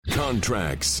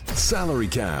Contracts, salary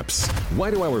caps. Why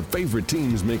do our favorite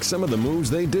teams make some of the moves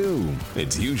they do?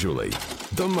 It's usually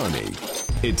the money.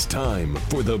 It's time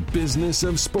for the Business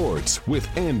of Sports with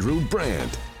Andrew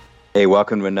Brandt. Hey,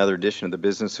 welcome to another edition of the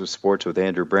Business of Sports with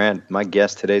Andrew Brandt. My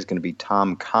guest today is going to be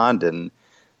Tom Condon,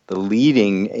 the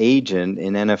leading agent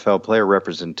in NFL player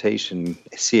representation,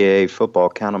 CAA football.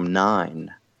 Count them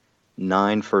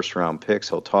nine first-round picks.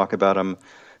 He'll talk about them.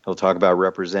 He'll talk about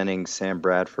representing Sam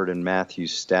Bradford and Matthew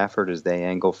Stafford as they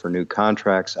angle for new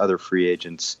contracts, other free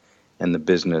agents, and the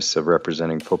business of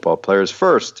representing football players.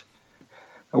 First,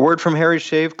 a word from Harry's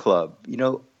Shave Club. You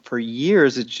know, for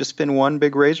years, it's just been one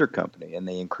big razor company, and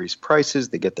they increase prices,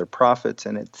 they get their profits,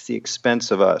 and it's the expense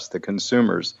of us, the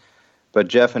consumers. But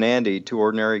Jeff and Andy, two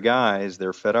ordinary guys,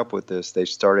 they're fed up with this. They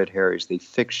started Harry's. They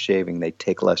fix shaving. They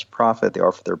take less profit. They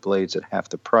offer their blades at half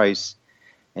the price.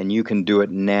 And you can do it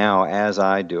now, as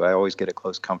I do. I always get a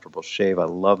close, comfortable shave. I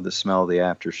love the smell of the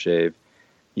aftershave.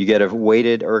 You get a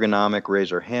weighted, ergonomic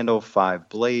razor handle, 5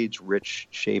 blades, rich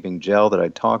shaving gel that I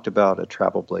talked about, a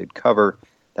travel blade cover.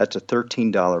 That's a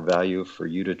 $13 value for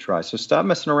you to try. So stop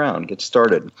messing around. Get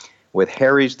started with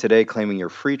Harry's today, claiming your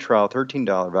free trial,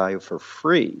 $13 value for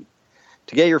free.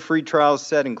 To get your free trial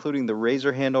set, including the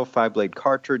razor handle, 5-blade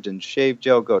cartridge, and shave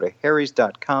gel, go to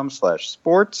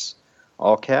harrys.com/sports.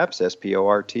 All caps,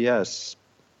 SPORTS.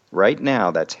 Right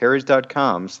now, that's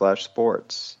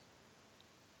harrys.com/sports.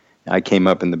 I came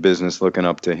up in the business looking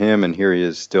up to him, and here he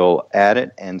is still at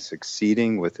it and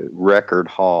succeeding with a record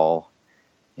haul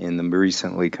in the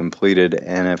recently completed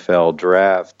NFL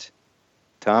draft.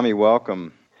 Tommy,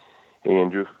 welcome. Hey,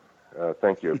 Andrew.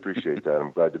 Thank you. I appreciate that.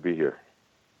 I'm glad to be here.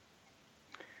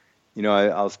 You know,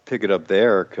 I'll pick it up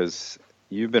there because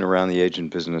you've been around the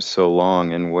agent business so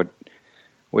long, and what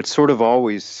sort of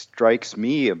always strikes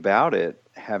me about it,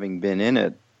 having been in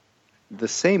it, the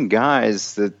same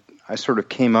guys that I sort of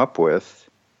came up with,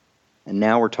 and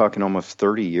now we're talking almost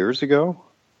 30 years ago,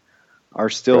 are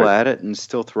still at it and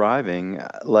still thriving,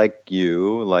 like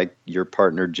you, like your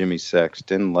partner Jimmy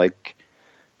Sexton, like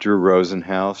Drew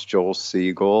Rosenhaus, Joel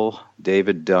Siegel,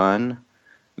 David Dunn.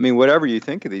 I mean, whatever you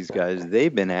think of these guys,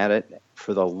 they've been at it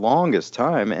for the longest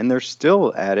time, and they're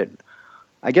still at it.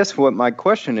 I guess what my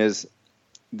question is,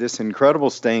 this incredible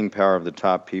staying power of the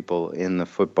top people in the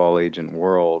football agent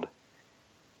world,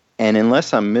 and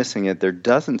unless I'm missing it, there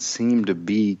doesn't seem to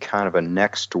be kind of a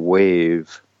next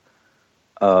wave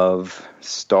of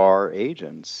star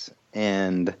agents.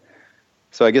 And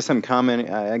so I guess I'm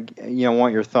commenting, I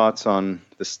want your thoughts on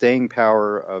the staying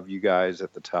power of you guys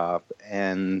at the top,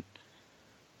 and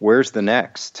where's the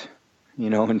next,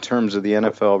 in terms of the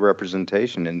NFL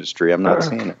representation industry? I'm not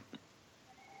seeing it.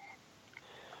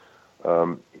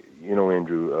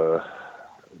 Andrew,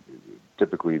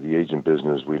 typically the agent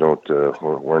business, we're not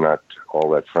all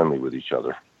that friendly with each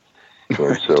other.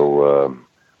 And so,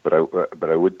 but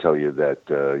I would tell you that,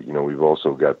 we've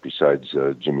also got, besides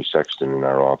Jimmy Sexton in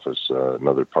our office,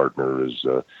 another partner is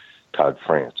Todd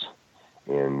France.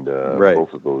 And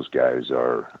both of those guys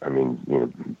are,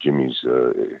 Jimmy's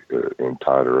and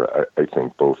Todd are, I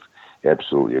think, both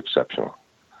absolutely exceptional.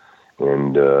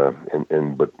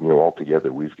 But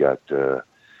altogether we've got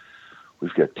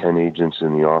 10 agents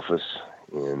in the office,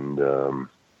 and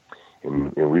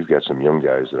we've got some young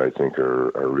guys that I think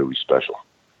are really special.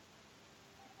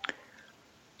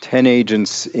 10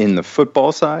 agents in the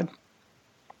football side?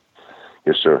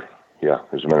 Yes, sir. Yeah.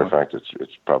 As a matter of fact,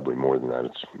 it's probably more than that.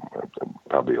 It's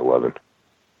probably 11.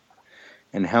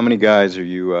 And how many guys are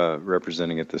you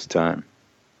representing at this time?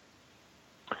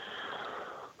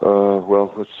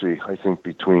 Well, let's see. I think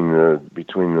between me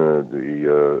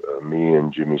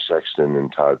and Jimmy Sexton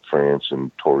and Todd France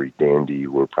and Tory Dandy,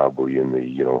 we're probably in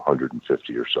the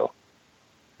 150 or so.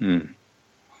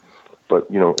 But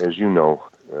as you know,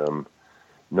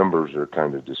 numbers are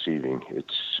kind of deceiving.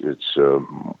 It's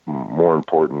more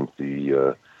important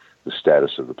the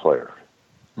status of the player.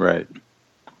 Right.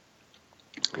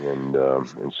 And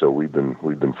so we've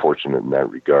been fortunate in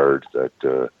that regard that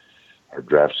our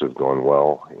drafts have gone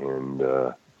well, and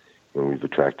we've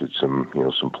attracted some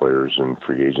players in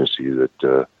free agency that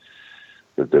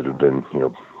have been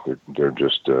they're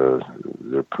just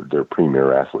they're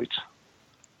premier athletes.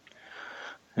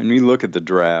 And we look at the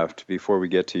draft before we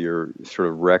get to your sort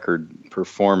of record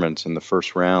performance in the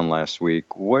first round last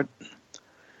week. What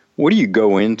do you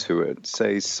go into it,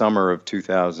 say summer of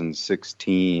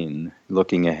 2016,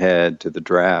 looking ahead to the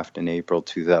draft in April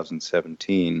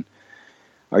 2017?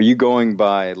 Are you going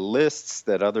by lists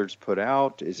that others put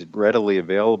out? Is it readily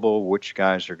available? Which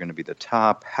guys are going to be the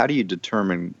top? How do you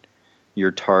determine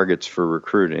your targets for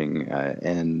recruiting?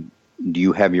 And do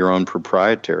you have your own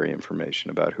proprietary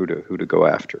information about who to go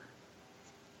after?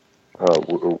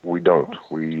 We don't.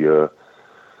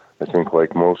 I think,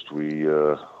 like most, we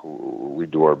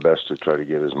do our best to try to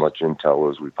get as much intel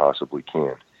as we possibly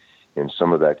can. And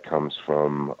some of that comes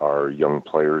from our young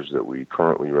players that we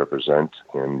currently represent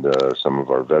and some of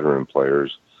our veteran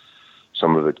players.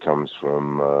 Some of it comes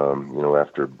from,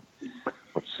 after,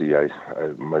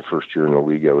 my first year in the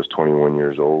league, I was 21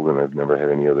 years old, and I've never had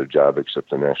any other job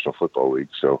except the National Football League,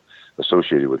 so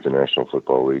associated with the National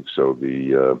Football League. So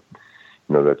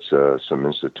that's some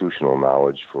institutional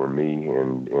knowledge for me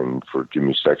and for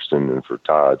Jimmy Sexton and for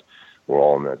Todd. We're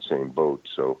all in that same boat.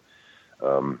 So,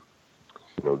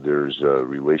 there's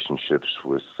relationships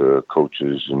with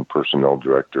coaches and personnel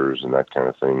directors and that kind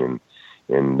of thing,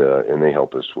 and they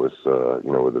help us with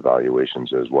with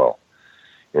evaluations as well.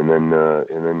 And then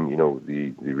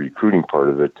the recruiting part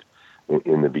of it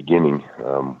in the beginning,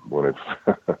 when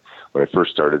I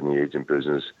first started in the agent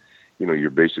business, you're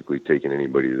basically taking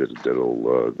anybody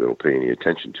that'll pay any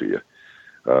attention to you.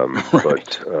 Right.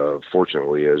 But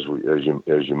fortunately, as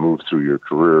you move through your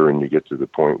career and you get to the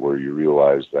point where you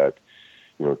realize that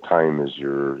time is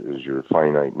your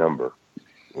finite number,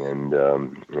 and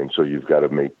so you've got to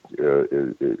make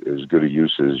as good a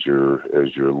use as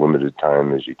your limited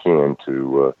time as you can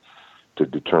to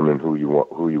determine who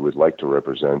you would like to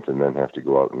represent, and then have to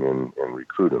go out and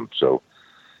recruit them. So,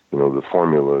 the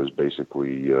formula is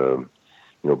basically,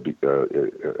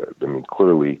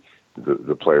 clearly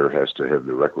the player has to have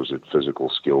the requisite physical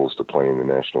skills to play in the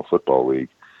National Football League.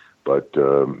 But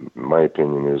my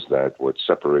opinion is that what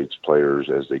separates players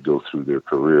as they go through their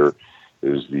career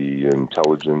is the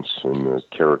intelligence and the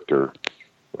character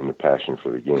and the passion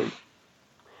for the game.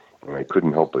 And I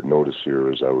couldn't help but notice here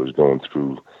as I was going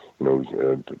through,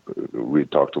 we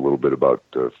had talked a little bit about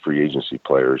free agency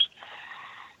players.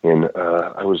 And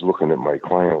I was looking at my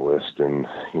client list, and,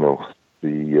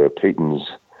 the Peyton's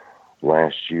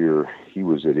last year, he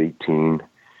was at 18.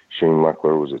 Shane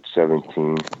Leckler was at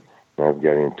 17. And I've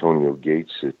got Antonio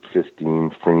Gates at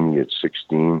 15, Freeney at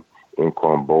 16,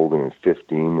 Anquan Bolden at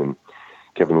 15, and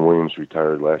Kevin Williams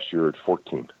retired last year at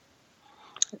 14.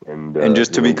 And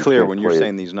just to be clear, when you're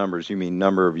saying these numbers, you mean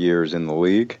number of years in the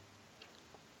league?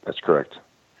 That's correct.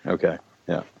 Okay,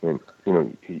 yeah. And,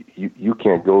 you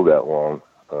can't go that long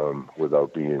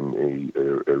without being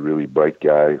a really bright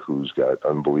guy who's got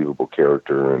unbelievable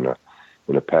character and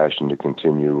a passion to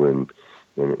continue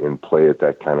and play at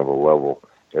that kind of a level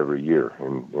every year.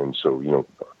 And so,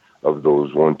 of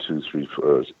those 1, 2, 3,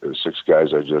 6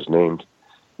 guys I just named,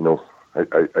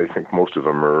 I think most of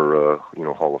them are,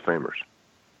 Hall of Famers.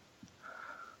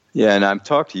 Yeah, and I've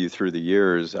talked to you through the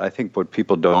years. I think what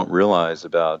people don't realize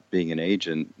about being an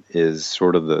agent is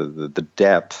sort of the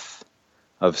depth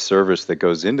of service that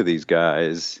goes into these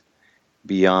guys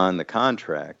beyond the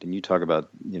contract. And you talk about,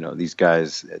 these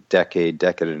guys a decade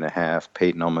and a half,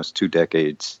 Peyton almost 2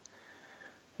 decades.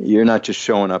 You're not just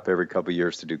showing up every couple of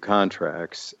years to do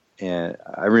contracts. And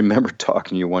I remember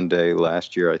talking to you one day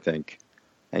last year, I think,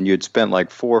 and you had spent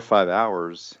like 4 or 5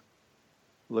 hours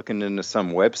looking into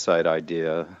some website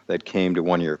idea that came to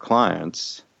one of your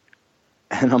clients.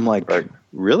 And I'm like, right.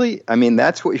 Really? I mean,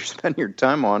 that's what you're spending your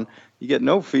time on. You get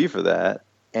no fee for that.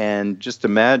 And just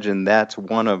imagine that's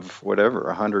one of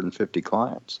 150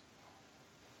 clients.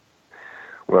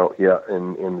 Well, yeah,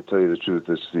 and to tell you the truth,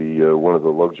 it's the one of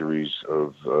the luxuries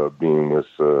of being with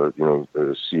the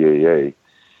CAA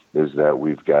is that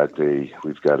we've got a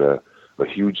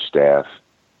huge staff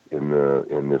in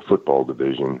the football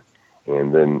division,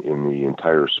 and then in the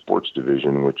entire sports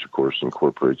division, which of course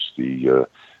incorporates the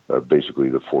basically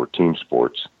the 4 team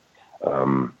sports.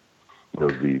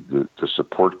 The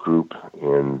support group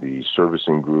and the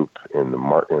servicing group and the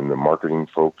marketing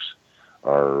folks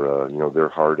are they're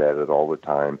hard at it all the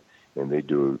time, and they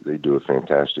do a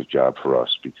fantastic job for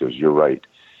us, because you're right.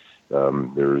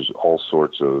 There's all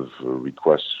sorts of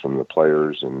requests from the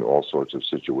players and all sorts of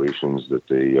situations that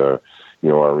they are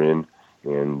in,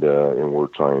 and we're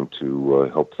trying to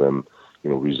help them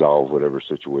resolve whatever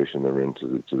situation they're in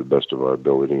to the best of our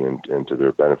ability and to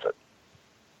their benefit.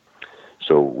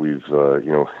 So we've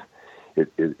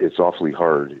it's awfully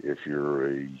hard if you're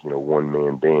a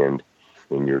one-man band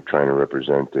and you're trying to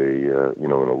represent an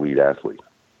elite athlete.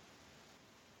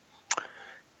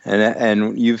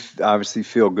 And you obviously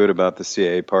feel good about the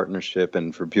CAA partnership.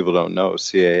 And for people who don't know,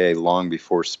 CAA, long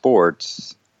before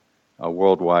sports, a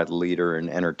worldwide leader in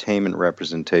entertainment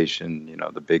representation,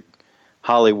 the big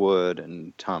Hollywood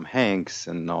and Tom Hanks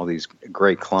and all these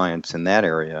great clients in that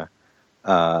area.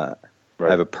 Right. I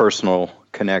have a personal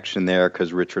connection there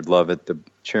because Richard Lovett, the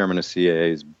chairman of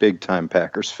CAA, is a big-time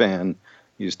Packers fan.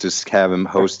 Used to have him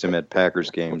host him at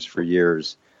Packers games for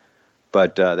years.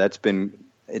 But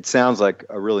it sounds like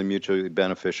a really mutually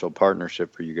beneficial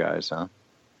partnership for you guys, huh?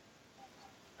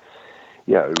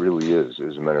 Yeah, it really is.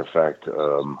 As a matter of fact,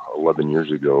 11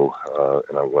 years ago,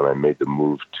 when I made the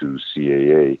move to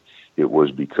CAA, it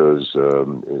was because,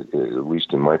 at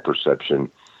least in my perception,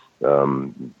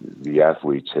 the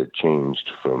athletes had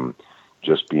changed from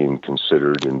just being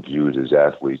considered and viewed as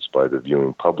athletes by the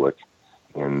viewing public,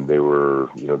 and they were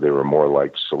more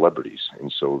like celebrities.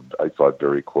 And so I thought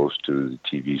very close to the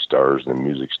TV stars, the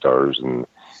music stars, and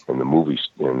the movie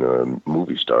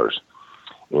stars.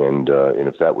 And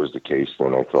if that was the case,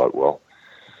 then I thought, well,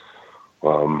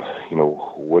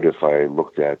 what if I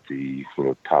looked at the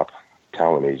top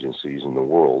talent agencies in the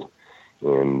world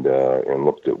and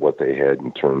looked at what they had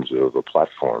in terms of a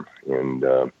platform, and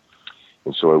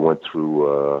so I went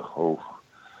through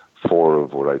 4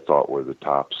 of what I thought were the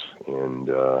tops, and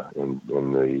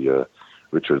the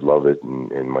Richard Lovett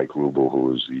and Mike Rubel,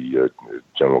 who was the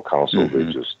general counsel. Mm-hmm.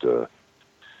 They just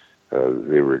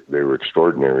they were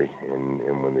extraordinary,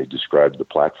 and when they described the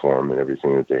platform and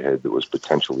everything that they had that was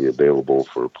potentially available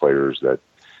for players that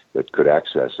could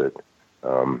access it,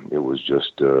 it was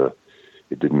just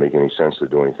it didn't make any sense to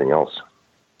do anything else.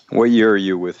 What year are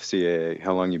you with CAA?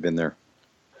 How long you been there?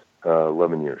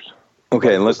 11 years.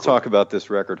 Okay, and let's talk about this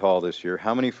record haul this year.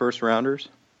 How many first rounders?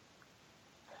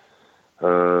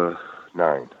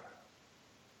 9.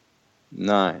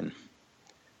 9.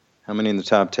 How many in the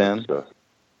top 10?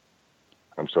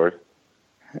 I'm sorry?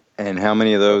 And how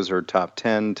many of those are top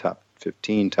 10, top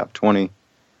 15, top 20?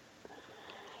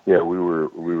 Yeah, we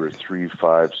were 3,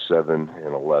 5, 7,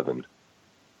 and 11.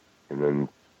 And then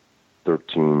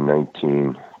 13,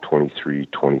 19, 23,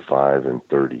 25, and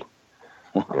 30.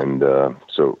 And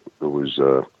so it was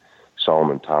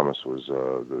Solomon Thomas was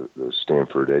the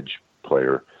Stanford Edge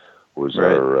player, was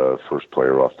right. Our first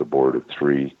player off the board at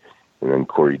 3. And then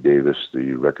Corey Davis,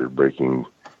 the record-breaking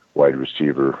wide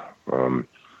receiver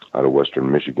out of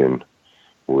Western Michigan,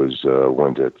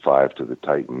 went at 5 to the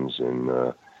Titans,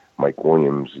 and Mike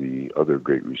Williams, the other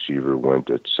great receiver, went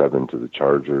at 7 to the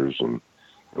Chargers, and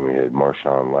we had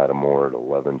Marshawn Lattimore at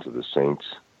 11 to the Saints,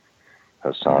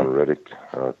 Hassan Reddick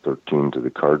 13 to the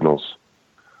Cardinals,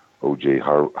 O.J.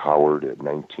 Howard at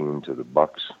 19 to the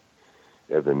Bucks,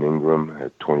 Evan Ingram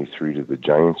at 23 to the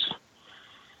Giants.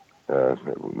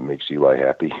 Makes Eli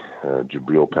happy.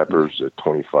 Jabril Peppers at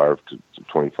 25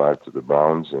 to the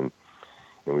Browns, and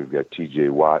we've got T.J.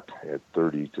 Watt at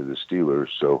 30 to the Steelers.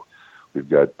 So we've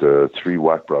got 3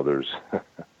 Watt brothers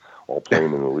all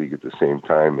playing in the league at the same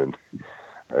time, and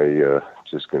I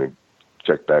just going to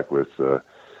check back with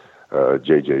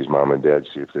JJ's mom and dad,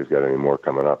 see if they've got any more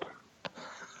coming up.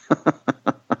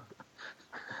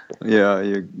 Yeah,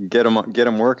 you get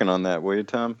them working on that, will you,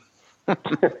 Tom?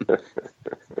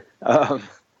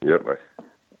 Yep.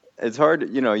 It's hard,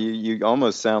 you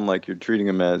almost sound like you're treating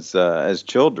them as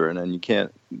children, and you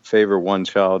can't favor one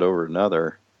child over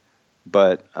another.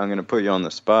 But I'm going to put you on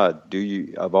the spot. Do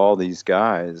you, of all these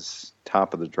guys,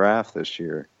 top of the draft this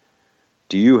year,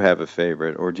 do you have a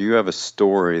favorite, or do you have a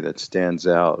story that stands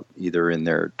out either in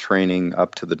their training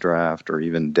up to the draft or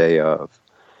even day of?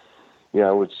 Yeah,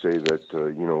 I would say that,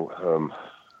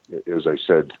 as I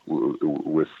said,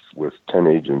 with 10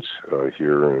 agents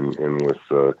here and with,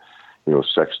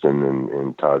 Sexton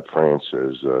and Todd France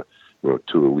as, 2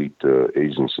 elite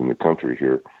agents in the country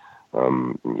here, I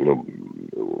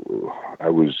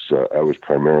was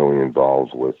primarily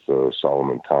involved with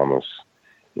Solomon Thomas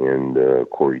and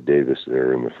Corey Davis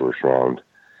there in the first round.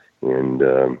 And,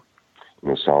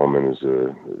 Solomon is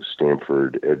a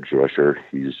Stanford edge rusher.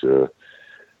 He's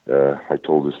I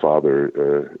told his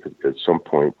father at some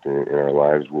point in our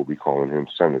lives we'll be calling him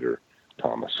Senator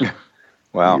Thomas.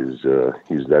 Wow, he's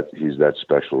that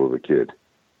special of a kid.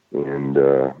 And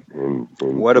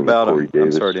what about Corey him?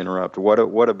 Davis, I'm sorry to interrupt.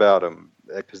 What about him?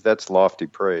 Because that's lofty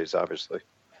praise, obviously.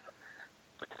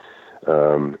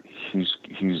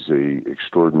 He's a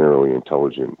extraordinarily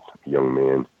intelligent young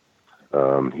man.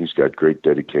 He's got great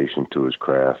dedication to his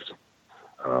craft.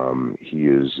 He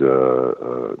is,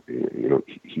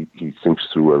 he thinks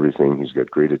through everything. He's got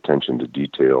great attention to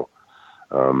detail,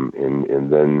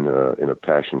 and then a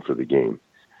passion for the game.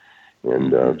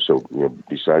 And so,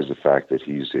 besides the fact that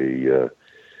he's he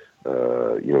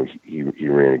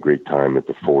ran a great time at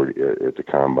the 40, at the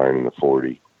combine in the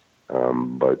 40,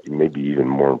 but maybe even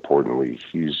more importantly,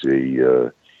 he's got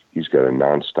a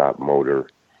nonstop motor,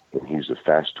 and he's a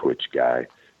fast twitch guy.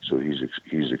 So he's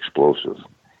explosive.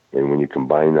 And when you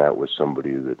combine that with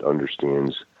somebody that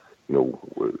understands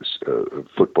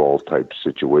football type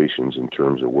situations in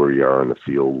terms of where you are on the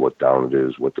field, what down it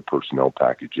is, what the personnel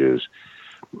package is,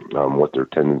 what their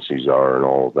tendencies are, and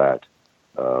all of that.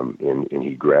 And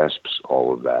he grasps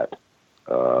all of that.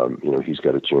 He's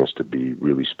got a chance to be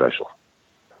really special.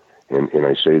 And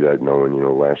I say that knowing,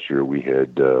 last year we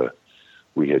had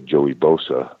Joey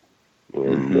Bosa,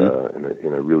 and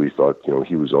I really thought,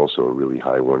 he was also a really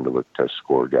high one-to-look test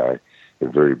score guy, a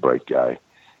very bright guy,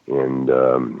 and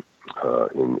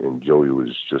Joey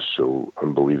was just so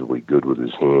unbelievably good with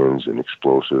his hands and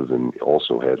explosive, and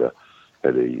also had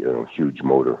a huge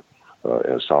motor,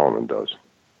 as Solomon does.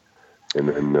 And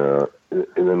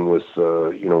then with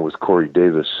Corey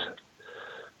Davis,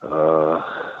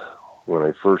 when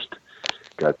I first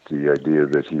got the idea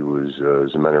that he was,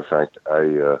 as a matter of fact,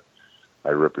 I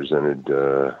represented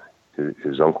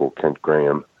his uncle Kent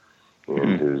Graham,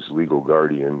 and his legal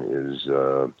guardian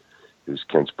is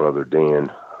Kent's brother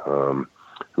Dan,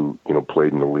 who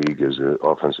played in the league as an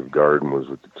offensive guard and was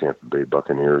with the Tampa Bay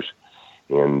Buccaneers,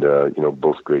 and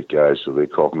both great guys. So they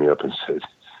called me up and said,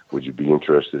 "Would you be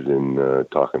interested in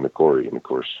talking to Corey?" And of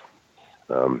course,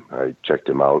 I checked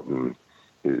him out, and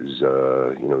he's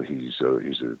a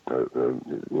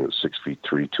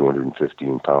 6'3",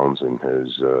 215 pounds, and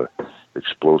has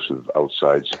explosive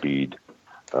outside speed,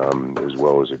 as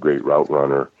well as a great route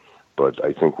runner. But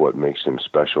I think what makes him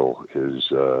special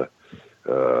is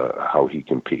how he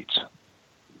competes.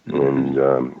 And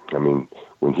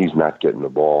when he's not getting the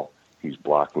ball, he's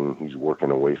blocking, he's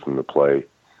working away from the play.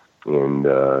 And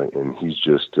he's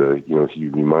just, he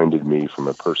reminded me from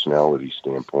a personality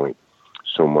standpoint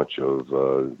so much of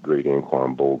great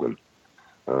Anquan Boldin.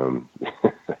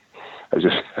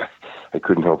 I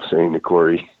couldn't help saying to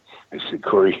Corey, I said,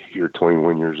 "Corey, you're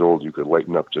 21 years old. You could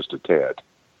lighten up just a tad."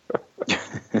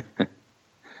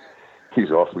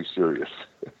 He's awfully serious.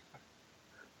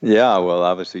 Yeah, well,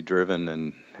 obviously driven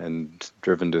and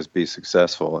driven to be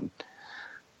successful. And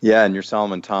your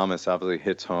Solomon Thomas obviously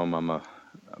hits home. I'm a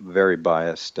very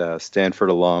biased Stanford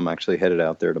alum. Actually headed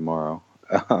out there tomorrow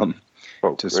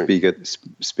to speak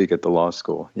at the law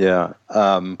school. Yeah.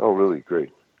 Really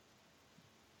great.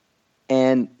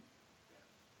 And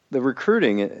the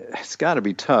recruiting, it's got to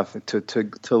be tough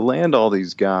to land all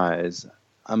these guys.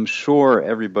 I'm sure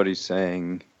everybody's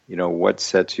saying, what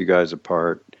sets you guys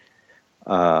apart?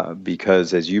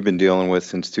 Because as you've been dealing with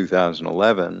since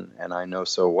 2011, and I know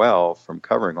so well from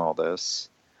covering all this,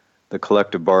 the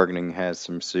collective bargaining has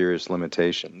some serious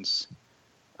limitations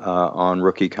on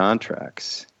rookie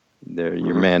contracts.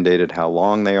 You're mandated how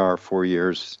long they are, 4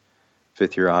 years,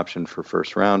 fifth-year option for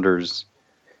first-rounders.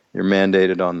 You're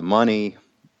mandated on the money.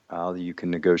 You can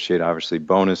negotiate, obviously,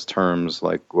 bonus terms,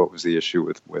 like what was the issue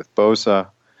with Bosa.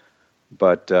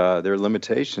 But there are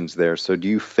limitations there. So do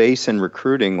you face in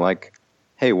recruiting, like,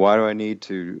 hey, why do I need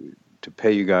to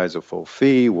pay you guys a full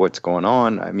fee? What's going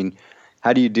on? I mean,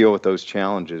 how do you deal with those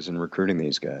challenges in recruiting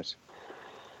these guys?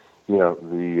 Yeah,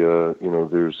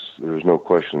 there's no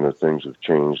question that things have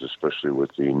changed, especially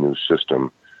with the new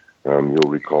system. You'll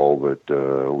recall that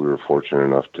we were fortunate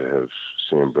enough to have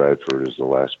Sam Bradford as the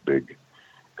last big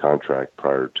contract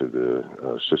prior to the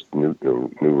new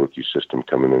rookie system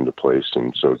coming into place,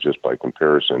 and so just by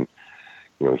comparison,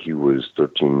 he was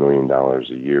 $13 million a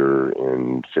year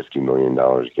and $50 million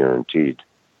guaranteed,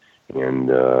 and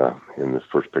the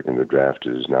first pick in the draft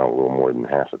is now a little more than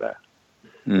half of that,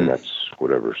 and that's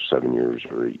 7 years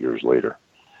or 8 years later.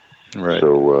 Right.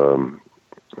 So,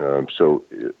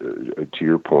 to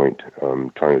your point,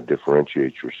 trying to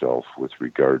differentiate yourself with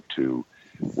regard to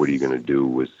what are you going to do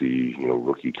with the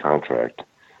rookie contract.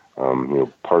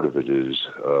 Part of it is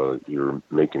you're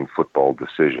making football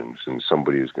decisions, and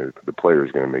the player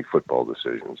is going to make football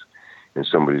decisions, and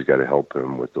somebody's got to help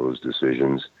him with those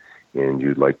decisions. And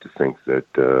you'd like to think that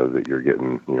you're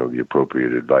getting the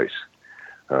appropriate advice.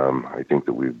 I think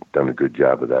that we've done a good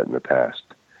job of that in the past.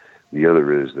 The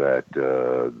other is that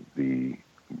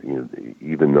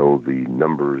even though the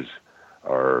numbers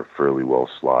are fairly well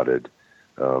slotted,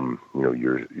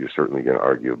 you're certainly going to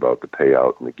argue about the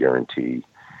payout and the guarantee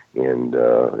and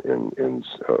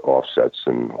offsets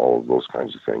and all of those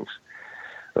kinds of things.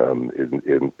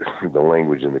 In the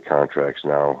language in the contracts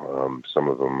now, some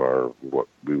of them are what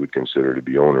we would consider to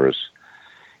be onerous,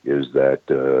 is that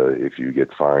if you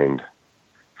get fined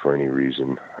for any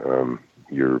reason,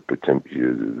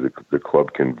 the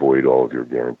club can void all of your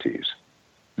guarantees.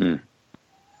 Now,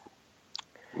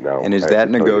 and is that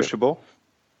negotiable?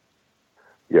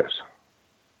 Yes.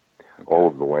 All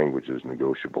of the language is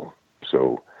negotiable.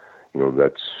 So,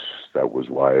 that was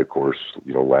why, of course,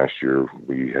 last year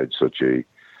we had such a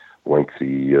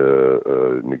lengthy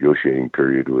negotiating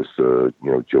period with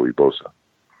Joey Bosa,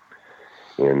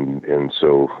 and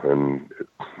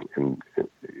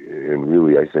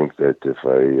really, I think that if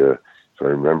I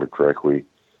remember correctly,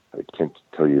 I can't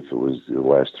tell you if it was the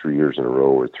last 3 years in a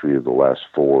row or 3 of the last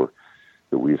 4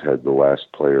 that we've had the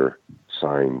last player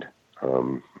signed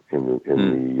in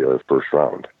the first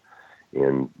round,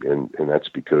 and that's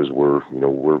because we're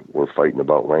fighting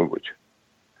about language.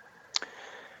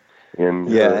 And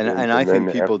I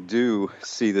think people do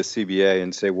see the CBA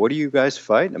and say, "What are you guys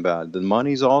fighting about? The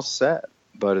money's all set."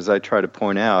 But as I try to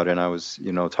point out, and I was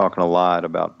talking a lot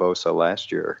about Bosa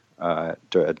last year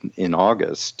in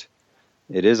August,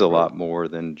 it is a lot more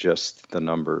than just the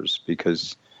numbers,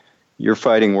 because you're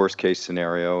fighting worst case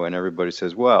scenario, and everybody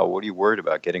says, "Well, what are you worried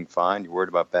about? Getting fined? You're worried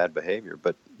about bad behavior?"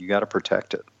 But you got to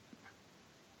protect it.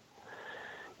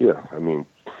 Yeah, I mean,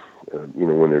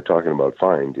 when they're talking about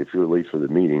fined, if you're late for the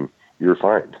meeting, you're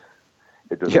fined.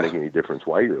 It doesn't make any difference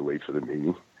why you're late for the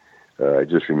meeting. I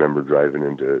just remember driving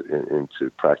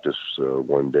into practice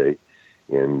one day,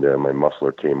 and my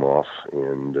muffler came off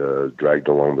and dragged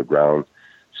along the ground.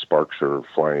 Sparks are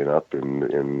flying up, and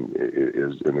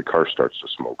the car starts to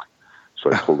smoke.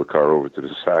 So I pull the car over to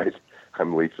the side.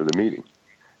 I'm late for the meeting.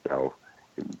 Now,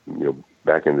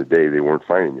 back in the day, they weren't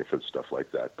fining you for stuff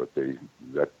like that, but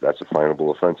that's a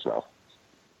finable offense now.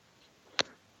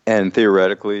 And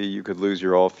theoretically, you could lose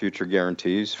your all future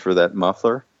guarantees for that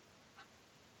muffler?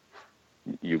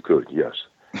 You could, yes.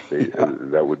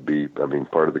 That would be,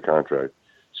 part of the contract.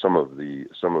 Some of the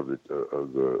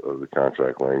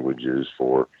contract language is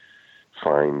for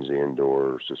fines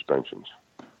and/or suspensions.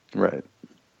 Right.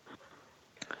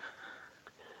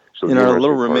 So in our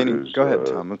little remaining, go ahead,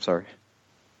 Tom. I'm sorry.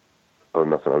 Oh,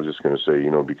 nothing. I was just going to say,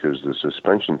 because the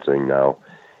suspension thing now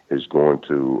is going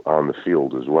to on the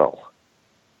field as well.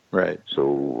 Right.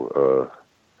 So,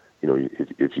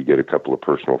 if you get a couple of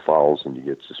personal fouls and you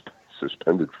get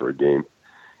suspended for a game,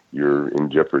 you're in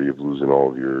jeopardy of losing all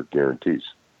of your guarantees.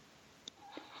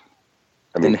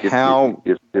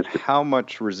 How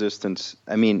much resistance?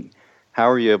 How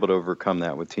are you able to overcome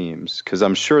that with teams? Because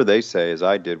I'm sure they say, as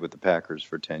I did with the Packers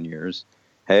for 10 years,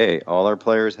 hey, all our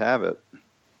players have it.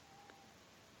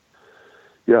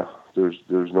 Yeah, there's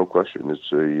no question.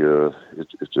 It's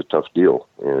a tough deal,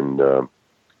 and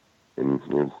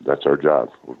that's our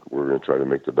job. We're going to try to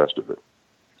make the best of it.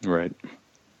 Right.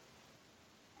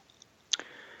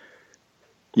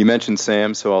 You mentioned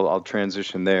Sam, so I'll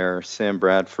transition there. Sam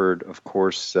Bradford, of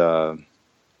course,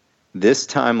 this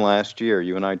time last year,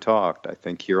 you and I talked, I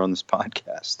think, here on this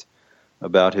podcast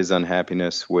about his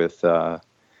unhappiness with the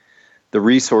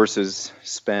resources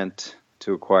spent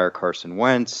to acquire Carson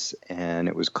Wentz, and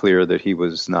it was clear that he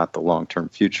was not the long-term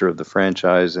future of the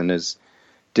franchise, and his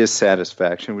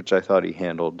dissatisfaction, which I thought he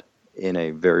handled in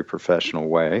a very professional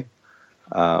way,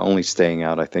 only staying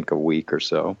out, I think, a week or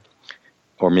so,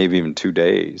 or maybe even 2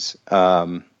 days.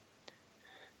 I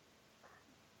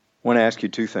want to ask you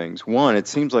 2 things. One, it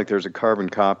seems like there's a carbon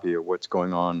copy of what's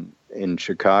going on in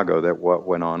Chicago, that what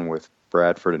went on with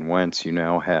Bradford and Wentz. You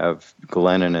now have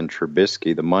Glennon and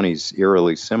Trubisky. The money's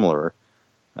eerily similar.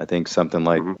 I think something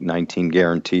like 19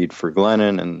 guaranteed for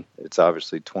Glennon, and it's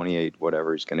obviously 28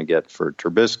 whatever he's going to get for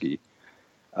Trubisky.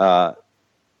 I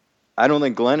don't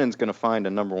think Glennon's going to find a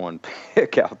number 1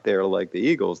 pick out there like the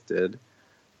Eagles did,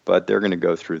 but they're going to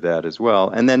go through that as well.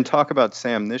 And then talk about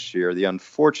Sam this year, the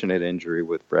unfortunate injury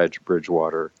with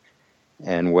Bridgewater,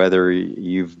 and whether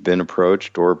you've been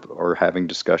approached or having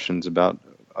discussions about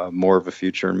more of a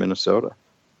future in Minnesota.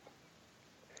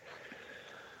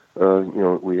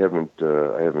 We haven't.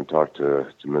 I haven't talked to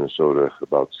Minnesota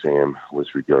about Sam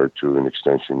with regard to an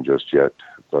extension just yet.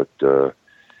 But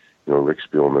Rick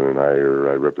Spielman and I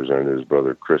represented his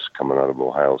brother Chris coming out of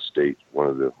Ohio State, one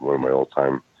of my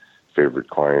all-time favorite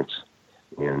clients,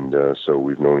 and so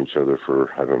we've known each other for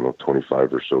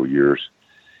 25 or so years.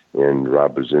 And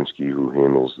Rob Bazinski, who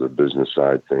handles the business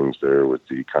side things there with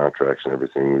the contracts and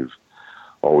everything, we've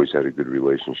always had a good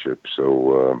relationship.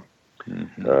 So.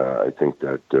 I think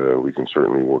that we can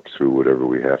certainly work through whatever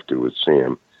we have to with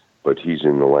Sam, but he's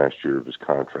in the last year of his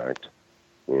contract,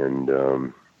 and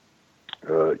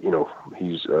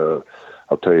he's.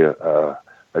 I'll tell you,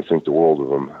 I think the world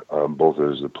of him, both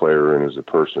as a player and as a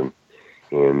person,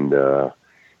 and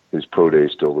his pro day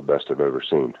is still the best I've ever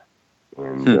seen.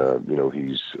 And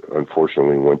he's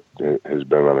unfortunately has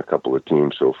been on a couple of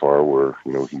teams so far where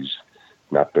he's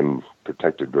not been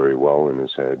protected very well and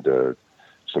has had.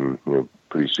 Some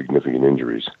pretty significant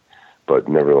injuries, but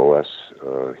nevertheless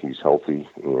he's healthy,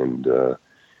 and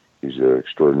he's an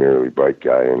extraordinarily bright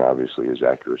guy, and obviously his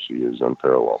accuracy is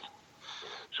unparalleled.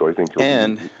 So I think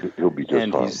he'll be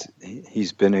just fine.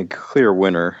 He's been a clear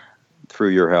winner through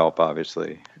your help,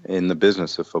 obviously, in the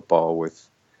business of football with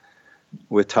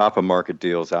top of market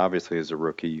deals. Obviously, as a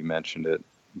rookie, you mentioned it,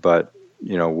 but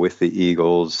with the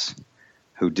Eagles,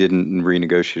 who didn't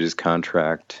renegotiate his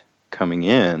contract coming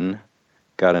in,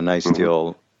 got a nice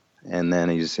deal, and then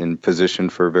he's in position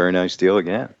for a very nice deal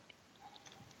again.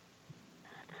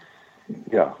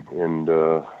 Yeah, and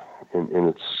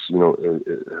it's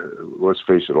let's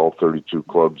face it, all 32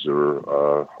 clubs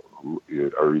are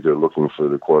either looking for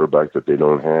the quarterback that they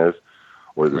don't have,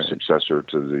 or the successor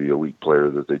to the elite player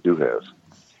that they do have.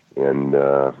 And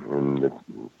the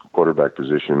quarterback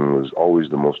position was always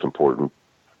the most important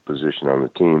position on the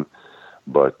team,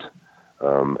 but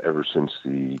ever since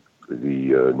the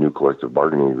new collective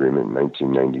bargaining agreement in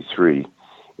 1993,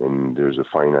 and there's a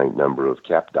finite number of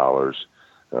cap dollars.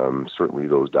 Certainly,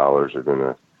 those dollars are going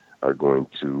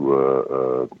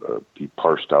to be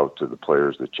parsed out to the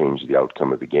players that change the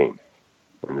outcome of the game.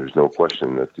 And there's no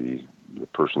question that the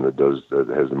person that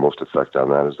has the most effect on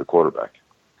that is the quarterback.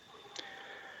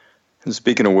 And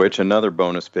speaking of which, another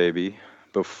bonus baby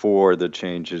before the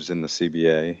changes in the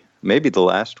CBA, maybe the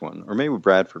last one, or maybe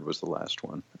Bradford was the last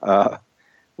one,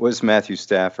 was Matthew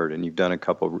Stafford. And you've done a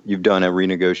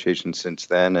renegotiation since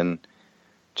then, and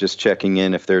just checking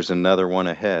in if there's another one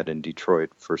ahead in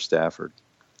Detroit for Stafford.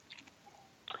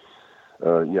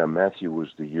 Yeah, Matthew was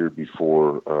the year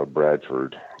before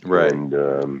Bradford, right?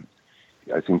 And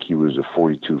I think he was a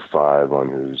 42.5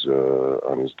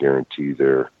 on his guarantee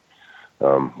there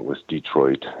with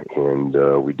Detroit, and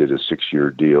we did a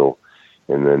 6-year deal,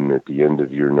 and then at the end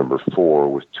of year number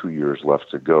 4, with 2 years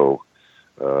left to go,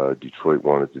 Detroit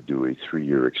wanted to do a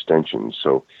 3-year extension.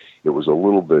 So it was a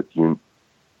little bit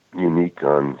unique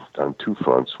on two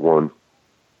fronts. One,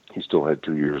 he still had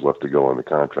 2 years left to go on the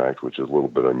contract, which is a little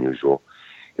bit unusual.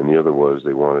 And the other was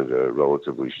they wanted a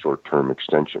relatively short-term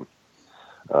extension.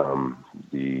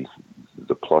 The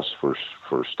plus for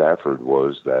Stafford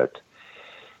was that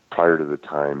prior to the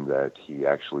time that he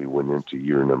actually went into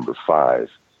year number 5,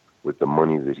 with the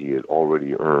money that he had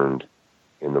already earned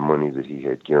and the money that he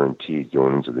had guaranteed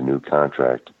going into the new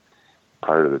contract,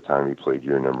 prior to the time he played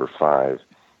year number 5,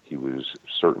 he was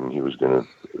certain he was going to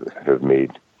have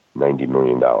made $90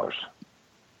 million.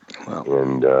 Wow.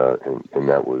 And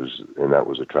that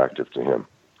was attractive to him.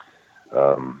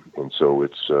 And so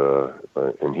it's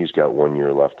and he's got 1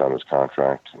 year left on his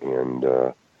contract, and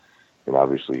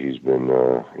obviously he's been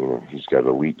he's got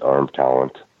elite arm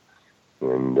talent,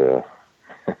 and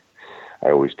I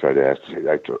always try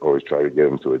to get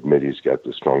him to admit he's got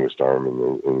the strongest arm in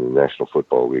the National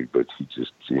Football League, but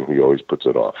he always puts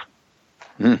it off.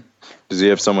 Does he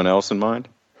have someone else in mind?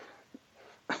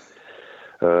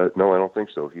 No, I don't think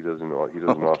so. He doesn't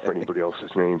offer anybody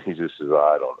else's name. He just says,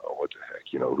 I don't know, what the heck,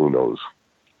 who knows,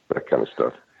 that kind of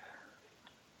stuff.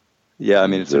 Yeah, I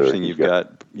mean, it's interesting. You've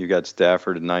got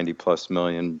Stafford at $90+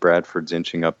 million. Bradford's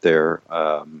inching up there,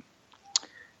 and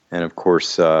of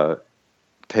course,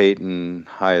 Peyton,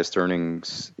 highest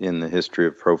earnings in the history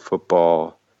of pro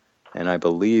football, and I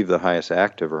believe the highest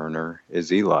active earner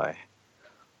is Eli.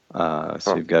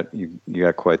 So you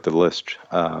got quite the list.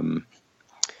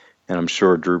 And I'm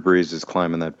sure Drew Brees is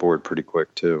climbing that board pretty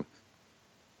quick, too.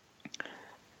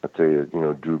 I'll tell you,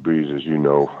 Drew Brees, as you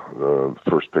know,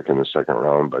 first pick in the second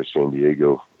round by San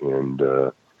Diego, and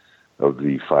of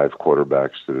the 5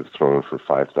 quarterbacks that have thrown for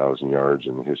 5,000 yards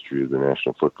in the history of the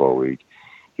National Football League,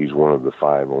 he's one of the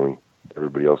 5. Only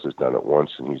everybody else has done it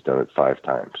once, and he's done it 5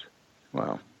 times.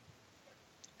 Wow.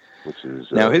 Which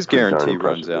is now his guarantee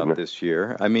runs out this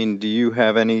year. I mean, do you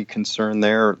have any concern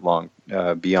there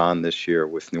beyond this year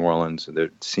with New Orleans?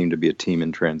 There seemed to be a team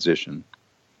in transition.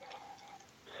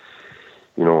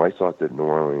 I thought that New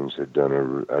Orleans had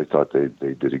I thought they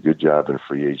did a good job in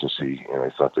free agency, and I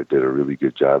thought they did a really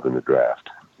good job in the draft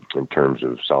in terms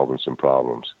of solving some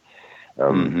problems.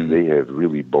 They have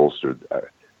really bolstered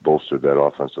that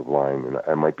offensive line, and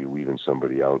I might be leaving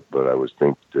somebody out, but I would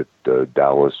think that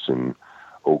Dallas and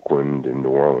Oakland and New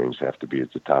Orleans have to be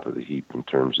at the top of the heap in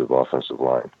terms of offensive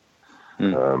line.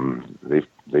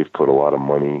 They've put a lot of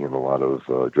money and a lot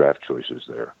of draft choices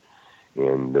there,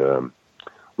 and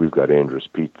we've got Andrus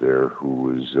Peat there,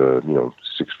 who is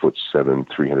 6'7",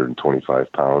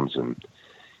 325 pounds, and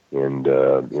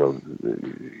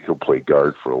he'll play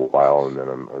guard for a while, and then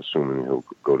I'm assuming he'll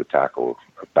go to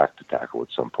back to tackle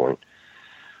at some point.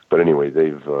 But anyway,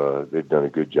 they've done a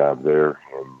good job there,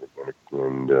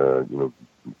 and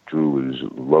Drew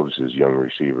loves his young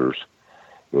receivers,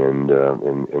 and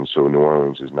so New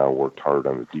Orleans has now worked hard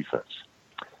on the defense.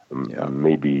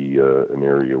 Maybe an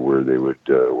area where they would,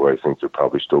 where I think they're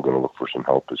probably still going to look for some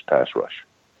help is pass rush.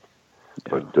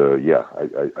 But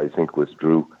I think with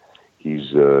Drew,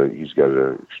 he's got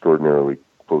an extraordinarily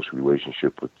close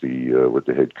relationship with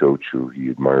the head coach, who he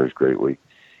admires greatly,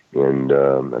 and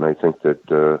I think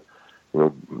that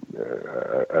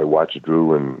I watch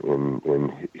Drew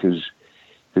and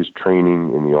his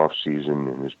training in the off season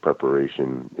and his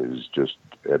preparation is just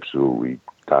absolutely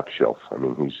top shelf. I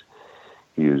mean,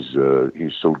 he's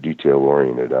so detail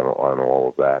oriented on all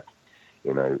of that.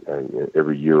 And I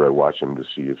every year I watch him to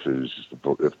see if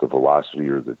the velocity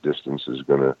or the distance is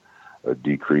going to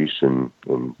decrease, and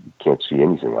can't see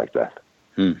anything like that.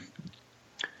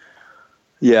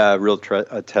 Yeah,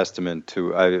 a testament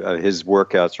to his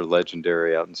workouts are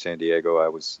legendary out in San Diego. I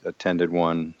attended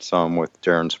one, saw him with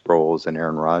Darren Sproles and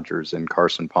Aaron Rodgers and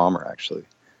Carson Palmer, actually.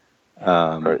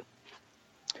 Right.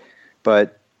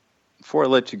 But before I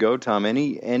let you go, Tom,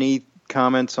 any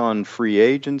comments on free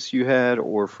agents you had,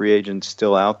 or free agents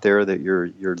still out there that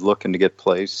you're looking to get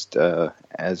placed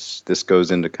as this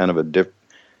goes into kind of a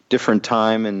different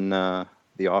time in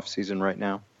the off season right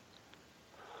now?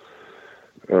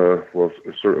 Well,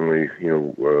 certainly,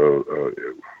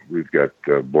 we've got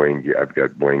I've got Blaine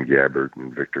Gabbert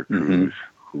and Victor Cruz,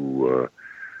 who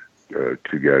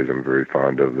two guys I'm very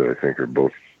fond of that I think are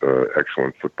both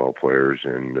excellent football players,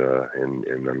 and they're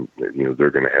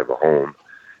going to have a home.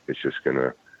 It's just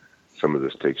some of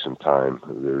this takes some time.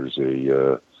 There's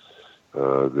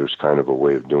kind of a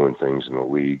way of doing things in the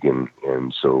league,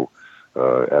 and so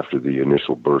after the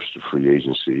initial burst of free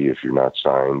agency, if you're not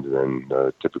signed, then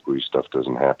typically stuff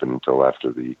doesn't happen until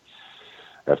after the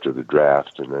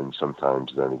draft, and then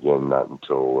sometimes then again not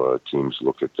until teams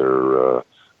look at their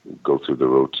go through their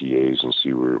OTAs and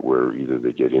see where either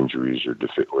they get injuries or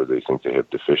they think they have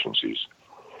deficiencies.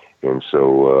 And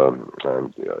so,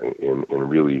 and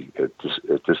really at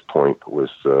this point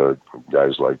with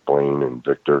guys like Blaine and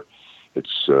Victor,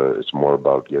 it's more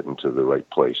about getting to the right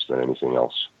place than anything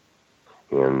else,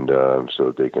 and so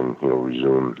that they can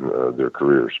resume their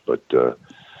careers. But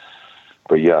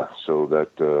yeah, so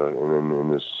that and then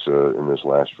in this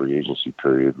last free agency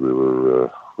period,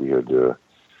 we had.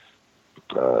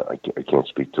 I can't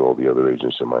speak to all the other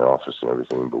agents in my office and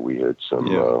everything, but we had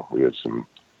some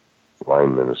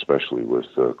linemen, especially with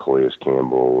Calais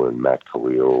Campbell and Matt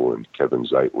Khalil and Kevin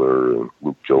Zeitler and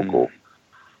Luke Jokel,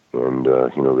 and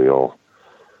they all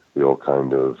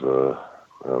kind of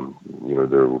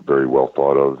they're very well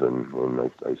thought of, and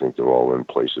I think they're all in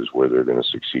places where they're going to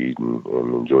succeed and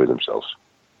enjoy themselves.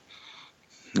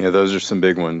 Yeah, those are some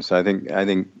big ones. I think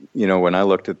when I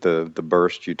looked at the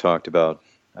burst you talked about,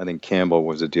 I think Campbell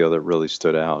was a deal that really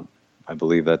stood out. I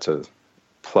believe that's a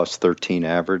plus 13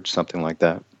 average, something like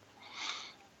that.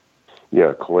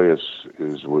 Yeah, Calais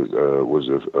was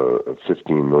a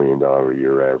 $15 million a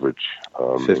year average,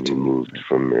 and he moved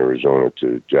from Arizona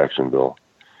to Jacksonville,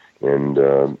 and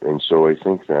so I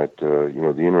think that the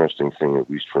interesting thing, at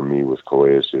least for me with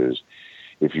Calais, is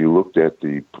if you looked at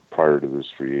prior to this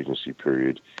free agency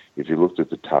period, if you looked at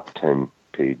the top 10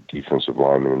 paid defensive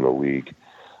linemen in the league,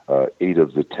 8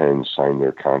 of the 10 signed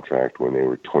their contract when they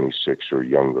were 26 or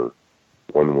younger.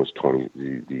 One was 20.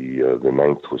 The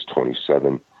ninth was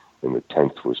 27, and the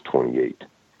 10th was 28.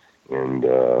 And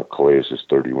Calais is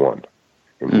 31,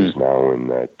 and he's now in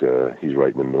that. He's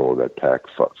right in the middle of that pack,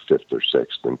 5th or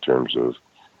 6th in terms of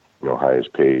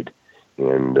highest paid.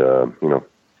 And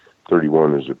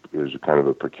 31 is a kind of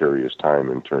a precarious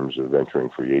time in terms of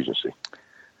entering free agency.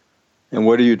 And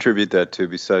what do you attribute that to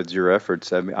besides your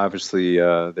efforts? I mean, obviously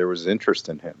there was interest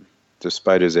in him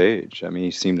despite his age. I mean,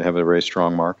 he seemed to have a very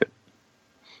strong market.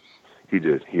 He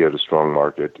did. He had a strong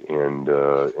market, and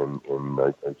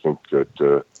I think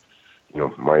that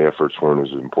my efforts weren't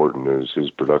as important as his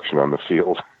production on the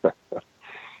field.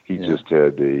 He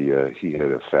had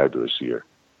a fabulous year,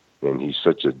 and he's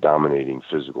such a dominating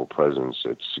physical presence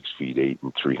at 6'8"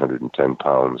 and 310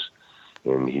 pounds.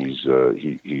 And he's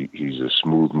a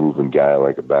smooth moving guy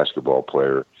like a basketball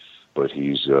player, but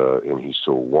he's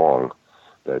so long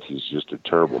that he's just a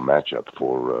terrible matchup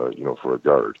for a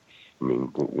guard. I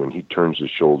mean, when he turns his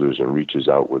shoulders and reaches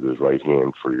out with his right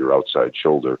hand for your outside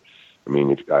shoulder, I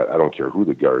mean, I don't care who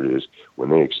the guard is, when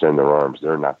they extend their arms,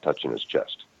 they're not touching his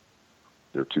chest.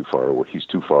 They're too far away. He's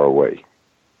too far away.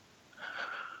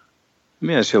 Let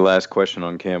me ask you a last question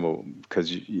on Campbell,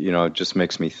 because it just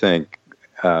makes me think.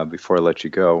 Before I let you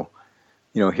go,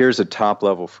 here's a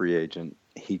top-level free agent.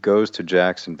 He goes to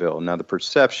Jacksonville. Now, the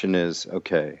perception is,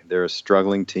 okay, they're a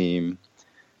struggling team.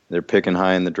 They're picking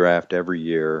high in the draft every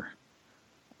year.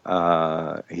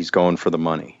 He's going for the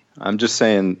money. I'm just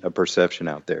saying a perception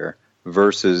out there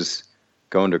versus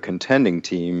going to a contending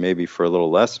team maybe for a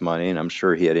little less money, and I'm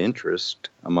sure he had interest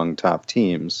among top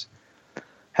teams.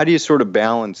 How do you sort of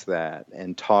balance that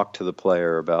and talk to the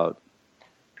player about,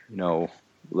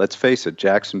 let's face it,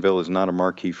 Jacksonville is not a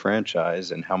marquee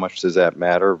franchise, and how much does that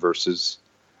matter versus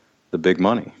the big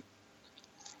money?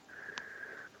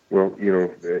 Well,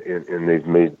 and they've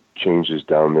made changes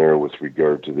down there with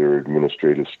regard to their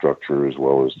administrative structure as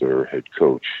well as their head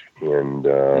coach. And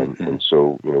and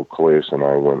so, Calais and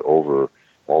I went over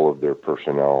all of their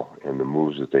personnel and the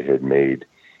moves that they had made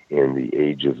and the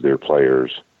age of their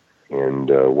players and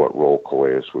what role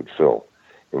Calais would fill.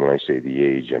 And when I say the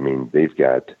age, I mean they've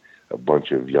got a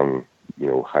bunch of young,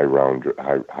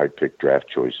 high pick draft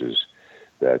choices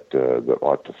that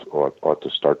ought to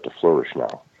start to flourish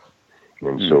now.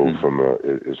 And so,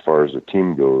 as far as the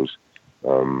team goes,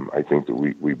 I think that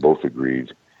we both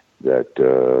agreed that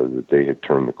they had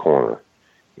turned the corner.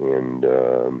 And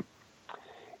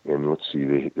let's see,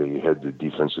 they had the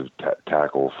defensive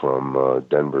tackle from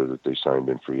Denver that they signed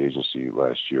in free agency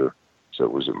last year. So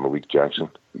was it Malik Jackson?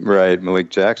 Right,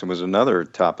 Malik Jackson was another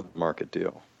top of the market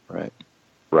deal. Right.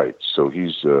 Right. So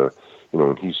he's 6'7",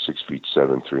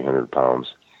 300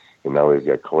 pounds. And now they've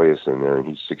got Calais in there, and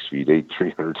he's 6'8",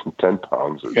 310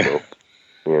 pounds or so.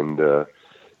 And, so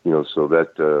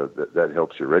that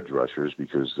helps your edge rushers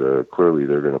because clearly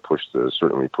they're going to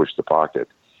certainly push the pocket,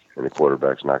 and the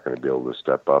quarterback's not going to be able to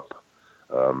step up.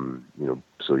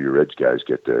 So your edge guys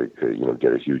get a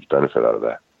huge benefit out of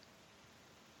that.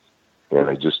 And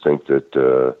I just think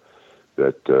that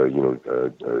Doug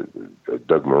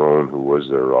Marrone, who was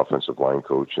their offensive line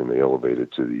coach, and they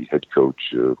elevated to the head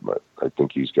coach. I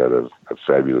think he's got a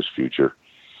fabulous future.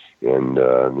 And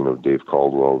Dave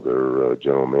Caldwell, their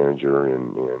general manager,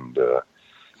 and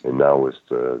now with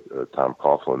Tom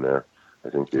Coughlin there, I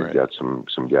think they've got some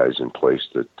guys in place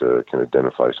that can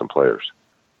identify some players.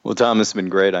 Well, Tom, this has been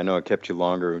great. I know it kept you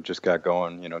longer. We just got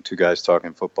going. Two guys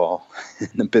talking football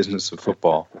in the business of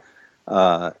football.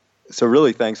 So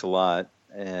really, thanks a lot,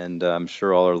 and I'm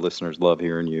sure all our listeners love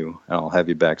hearing you, and I'll have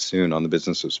you back soon on the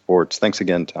Business of Sports. Thanks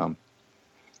again, Tom.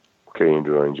 Okay,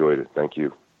 Andrew, I enjoyed it. Thank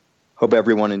you. Hope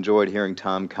everyone enjoyed hearing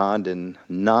Tom Condon,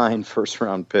 9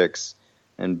 first-round picks,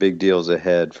 and big deals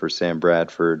ahead for Sam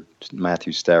Bradford,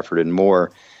 Matthew Stafford, and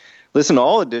more. Listen to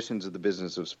all editions of the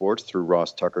Business of Sports through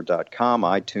rosstucker.com,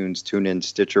 iTunes, TuneIn,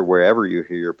 Stitcher, wherever you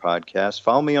hear your podcasts.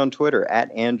 Follow me on Twitter,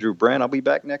 @AndrewBrand. I'll be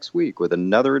back next week with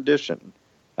another edition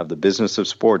of the Business of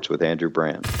Sports with Andrew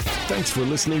Brand. Thanks for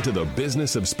listening to the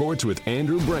Business of Sports with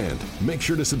Andrew Brand. Make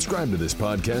sure to subscribe to this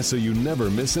podcast so you never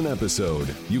miss an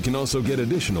episode. You can also get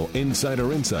additional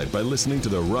insider insight by listening to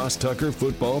the Ross Tucker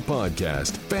Football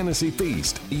Podcast, Fantasy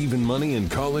Feast, Even Money, and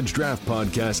College Draft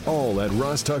Podcasts, all at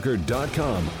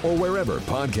rosstucker.com or wherever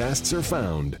podcasts are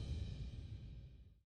found.